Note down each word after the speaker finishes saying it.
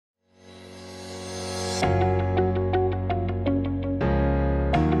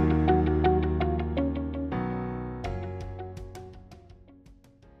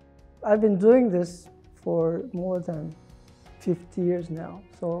I've been doing this for more than 50 years now,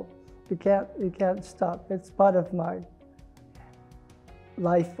 so you can't stop. It's part of my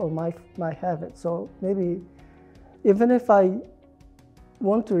life or my habit. So maybe even if I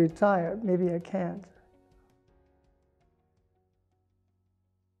want to retire, maybe I can't.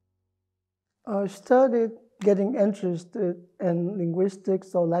 I started getting interested in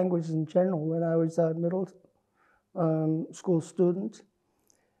linguistics or language in general when I was a middle school student.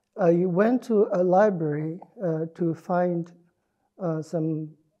 I went to a library to find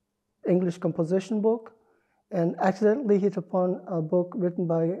some English composition book and accidentally hit upon a book written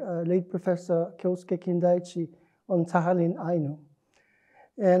by late Professor Kyosuke Kindaichi on Sakhalin Ainu.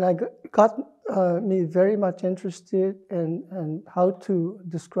 And I got me very much interested in how to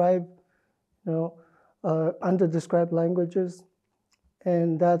describe, under-described languages,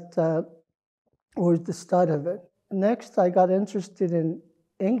 and that was the start of it. Next, I got interested in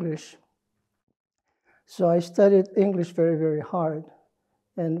English, so I studied English very, very hard.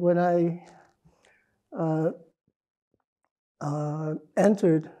 And when I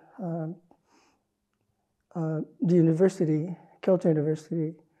entered the university, Kyoto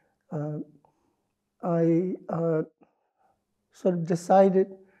University, I sort of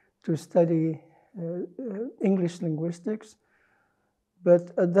decided to study English linguistics.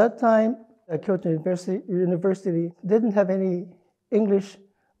 But at that time, Kyoto University didn't have any English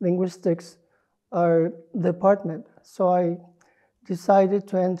linguistics department. So I decided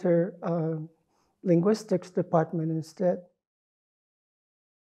to enter linguistics department instead.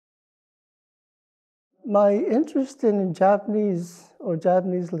 My interest in Japanese or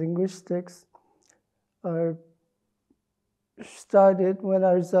Japanese linguistics started when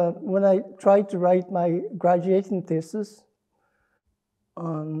I tried to write my graduation thesis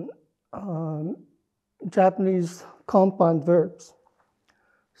on Japanese compound verbs.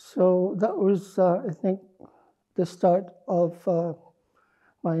 So that was, I think, the start of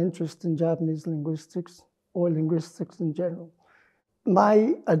my interest in Japanese linguistics or linguistics in general.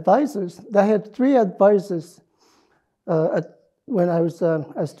 My advisors, I had 3 advisors when I was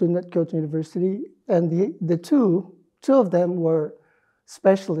a student at Kyoto University, and the two of them were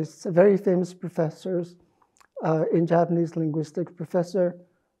specialists, very famous professors in Japanese linguistics, Professor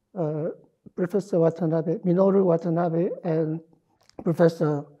Watanabe, Minoru Watanabe, and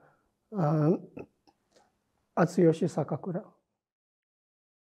Professor Atsuyoshi Sakakura.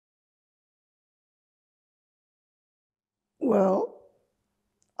 Well,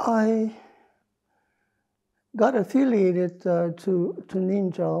 I got affiliated to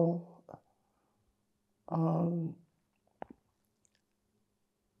NINJAL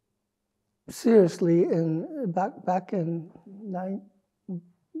seriously back in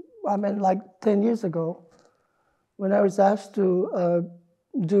like 10 years ago, when I was asked to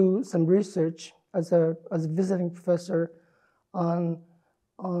do some research as a visiting professor on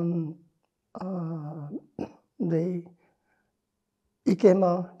the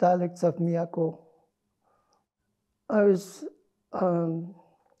Ikema dialects of Miyako. I was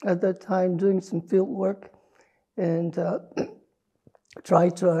at that time doing some field work and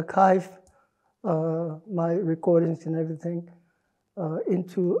tried to archive my recordings and everything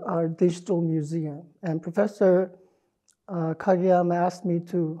into our digital museum. And Professor Kageyama asked me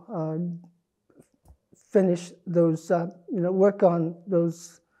to finish those, work on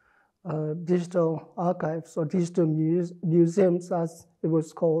those digital archives or digital museums, as it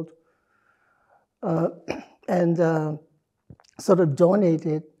was called, and sort of donate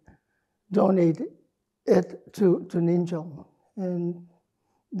it to NINJAL. And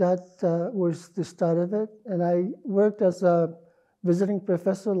that was the start of it. And I worked as a visiting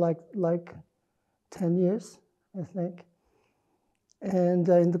professor like 10 years, I think. And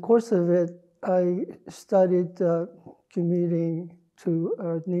in the course of it, I started commuting to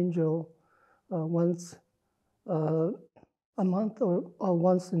NINJAL once a month or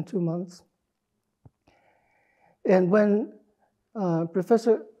once in 2 months. And when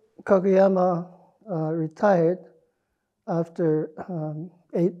Professor Kageyama retired after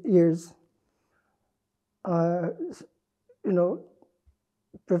 8 years,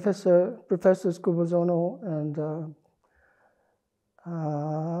 Professors Kubozono and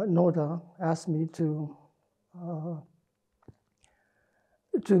Noda asked me to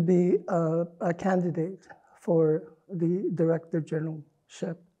be a candidate for the Director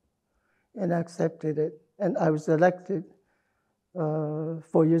Generalship, and I accepted it. And I was elected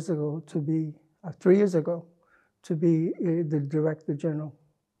 4 years ago to be, 3 years ago, to be the Director General.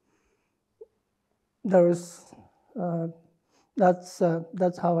 That's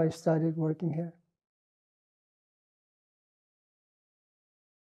how I started working here.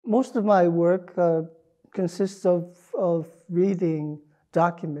 most of my work consists of reading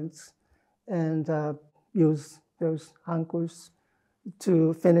documents and use those hankus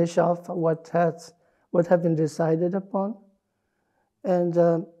to finish off what have been decided upon. And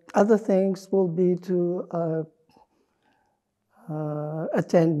other things will be to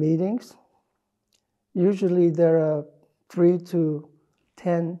attend meetings. Usually there are 3 to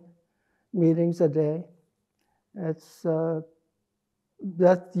 10 meetings a day. That's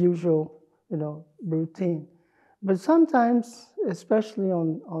usual, routine. But sometimes, especially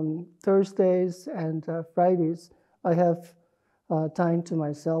on Thursdays and Fridays, I have time to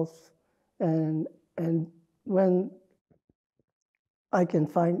myself, and when I can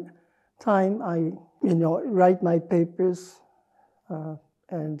find time, I write my papers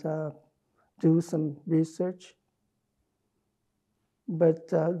and do some research. But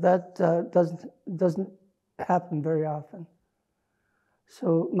that doesn't happen very often.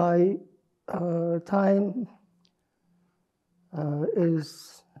 So my time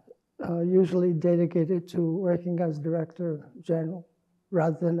is usually dedicated to working as Director General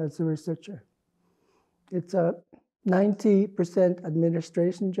rather than as a researcher. It's a 90%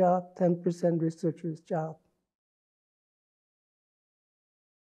 administration job, 10% researcher's job.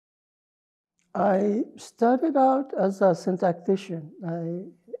 I started out as a syntactician,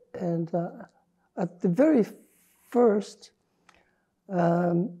 and at the very first,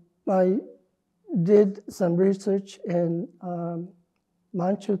 I did some research in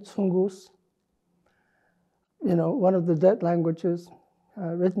Manchu Tsungus, one of the dead languages,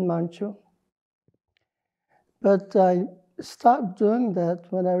 written Manchu. But I stopped doing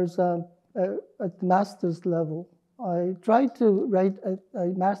that when I was at master's level. I tried to write a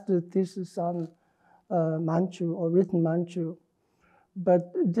master's thesis on Manchu or written Manchu,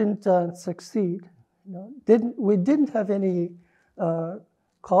 but didn't succeed. We didn't have any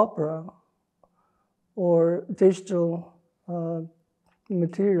corpora or digital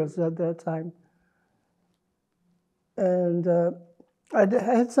materials at that time. And I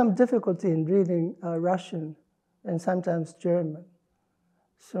had some difficulty in reading Russian and sometimes German.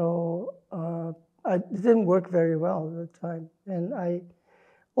 So it didn't work very well at the time. And I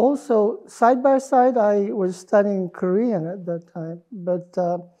also, side by side, I was studying Korean at that time, but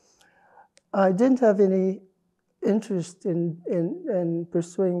I didn't have any interest in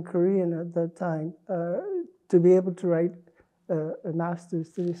pursuing Korean at that time to be able to write a master's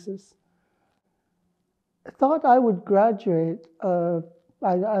thesis. I thought I would graduate.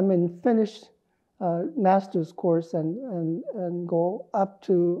 I'm in finished master's course and go up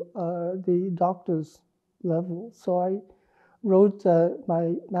to the doctor's level. So I wrote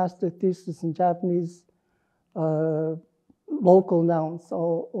my master thesis in Japanese local nouns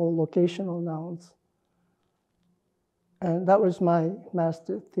or locational nouns. And that was my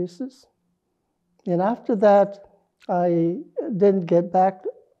master thesis. And after that, I didn't get back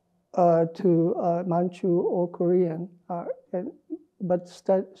to Manchu or Korean, but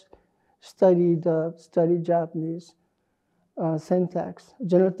studied Japanese syntax,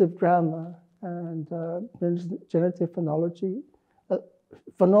 generative grammar, and generative phonology.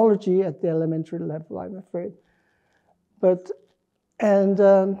 Phonology at the elementary level, I'm afraid.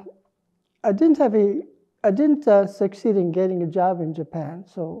 I didn't succeed in getting a job in Japan.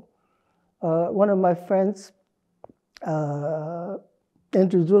 So one of my friends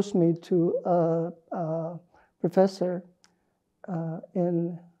introduced me to a professor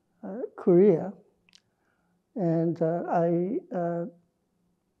in Korea, and I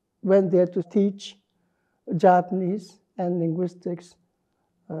went there to teach Japanese and linguistics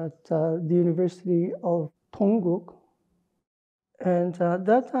at the University of Dongguk. And at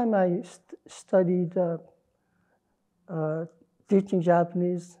that time I studied teaching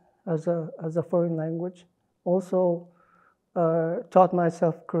Japanese as a foreign language. Also taught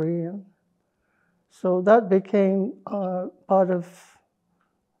myself Korean. So that became part of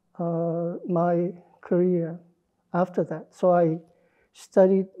my career after that. So I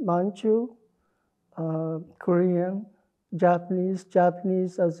studied Manchu, Korean, Japanese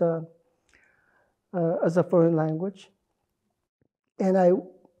as a foreign language. And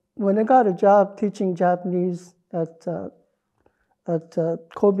when I got a job teaching Japanese at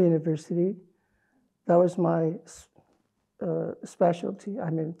Kobe University, that was my specialty. I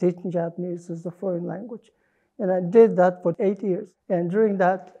mean, teaching Japanese as a foreign language. And I did that for 8 years. And during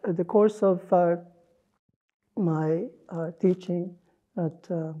that, the course of my teaching at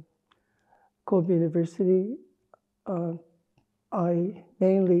Kobe University, I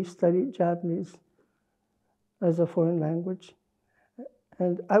mainly studied Japanese as a foreign language.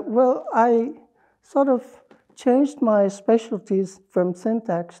 And I sort of changed my specialties from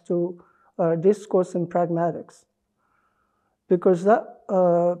syntax to discourse and pragmatics, because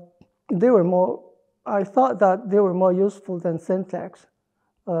they were more, I thought that they were more useful than syntax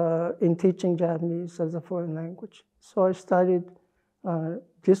in teaching Japanese as a foreign language. So I studied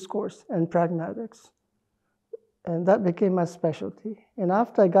discourse and pragmatics, and that became my specialty. And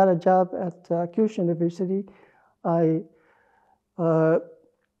after I got a job at Kyushu University, I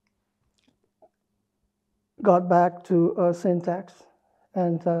got back to syntax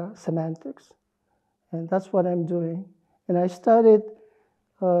and semantics, and that's what I'm doing. And I started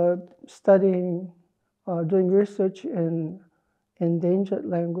doing research in endangered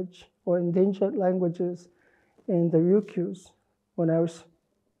language or endangered languages in the Ryukyus when I was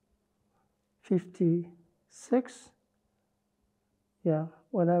 56. Yeah,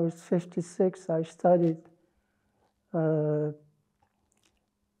 when I was 56, I studied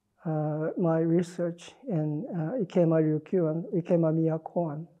my research in Ikema Ryukyuan, Ikema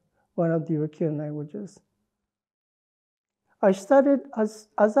Miyakoan, one of the Ryukyuan languages. I studied, as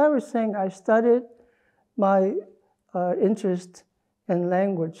I was saying, I studied my interest in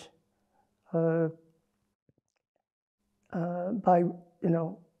language by,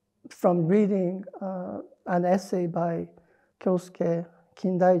 from reading an essay by Kyosuke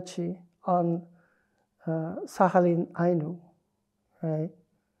Kindaichi on Sakhalin Ainu, right?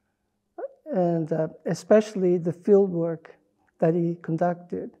 And especially the field work that he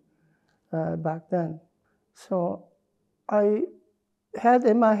conducted back then. So I had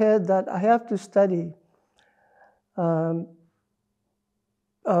in my head that I have to study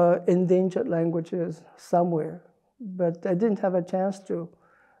endangered languages somewhere, but I didn't have a chance to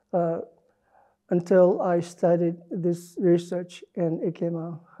until I studied this research in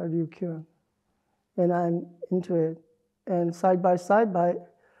Ikema Ryukyuan, and I'm into it. And side by side,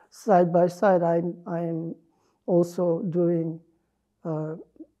 I'm also doing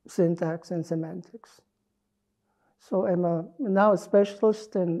syntax and semantics. So I'm now a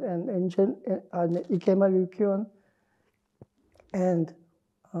specialist in Ikema Ryukyuan and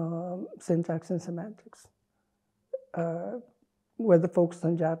syntax and semantics, with the focus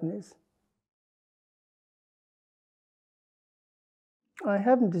on Japanese. I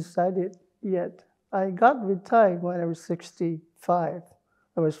haven't decided yet. I got retired when I was 65.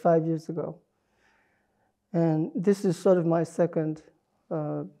 That was 5 years ago. And this is sort of my second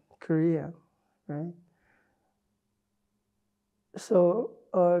career, right? So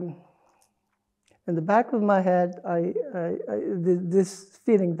in the back of my head, this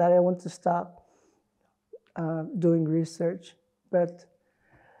feeling that I want to stop doing research, but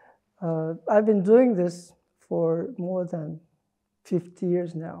I've been doing this for more than 50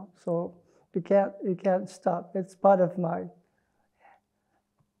 years now, so you can't stop. It's part of my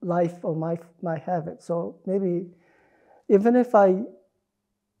life or my habit. So maybe even if I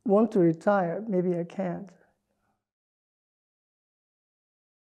want to retire, maybe I can't.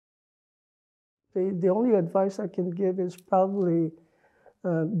 The only advice I can give is probably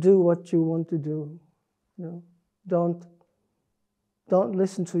do what you want to do. Don't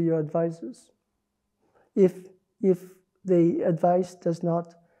listen to your advisors. If the advice does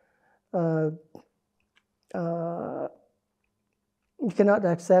not, you cannot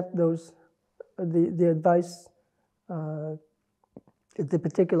accept the advice, the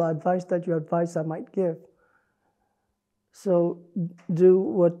particular advice that your advisor might give. So do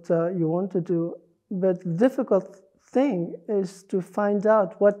what you want to do. But the difficult thing is to find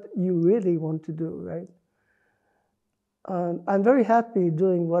out what you really want to do, right? I'm very happy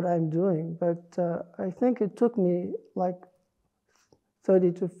doing what I'm doing, but I think it took me like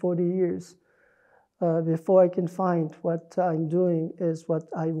 30 to 40 years before I can find what I'm doing is what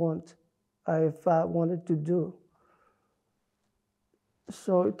I've wanted to do.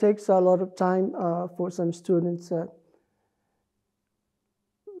 So it takes a lot of time for some students,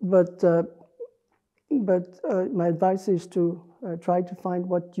 but my advice is to try to find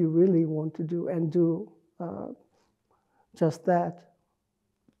what you really want to do and do just that.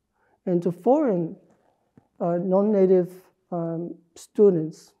 And to foreign, non-native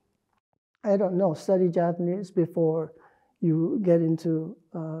students, I don't know, study Japanese before you get into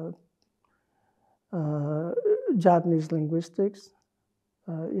Japanese linguistics.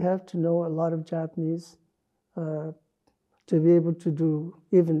 You have to know a lot of Japanese to be able to do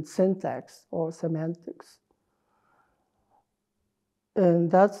even syntax or semantics.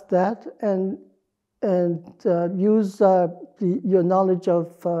 And that's that. And use your knowledge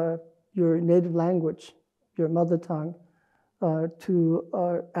of your native language, your mother tongue, to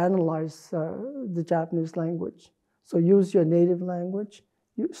analyze the Japanese language. So use your native language,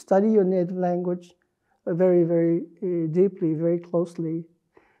 study your native language, very, very deeply, very closely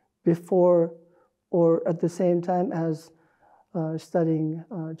before or at the same time as studying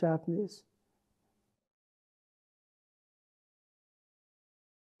Japanese.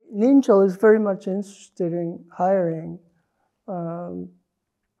 NINJAL is very much interested in hiring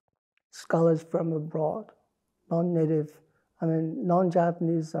scholars from abroad, non-native,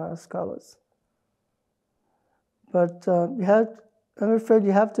 non-Japanese scholars. But I'm afraid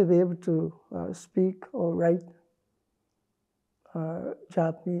you have to be able to speak or write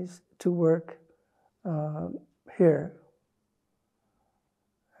Japanese to work here.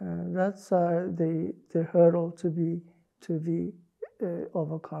 That's the hurdle to be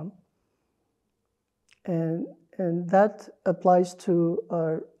overcome, and that applies to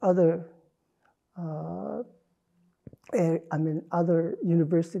other other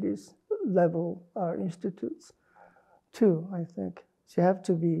universities level institutes too. I think so you have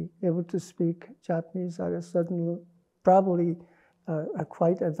to be able to speak Japanese at a certain, probably a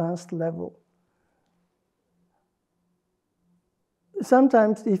quite advanced level.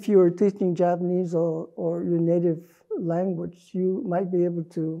 Sometimes if you're teaching Japanese or your native language, you might be able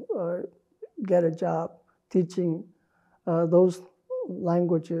to get a job teaching those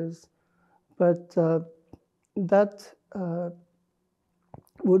languages, but that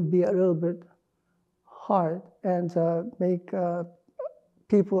would be a little bit hard and make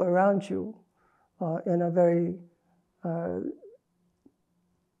people around you in a very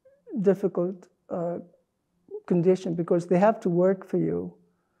difficult condition, because they have to work for you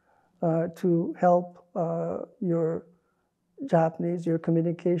to help your Japanese, your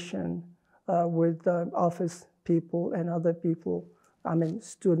communication with office people and other people,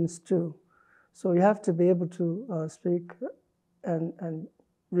 students too. So you have to be able to speak and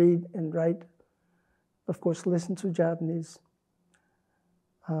read and write, of course, listen to Japanese,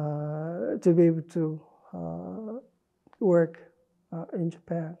 to be able to work in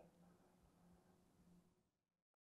Japan.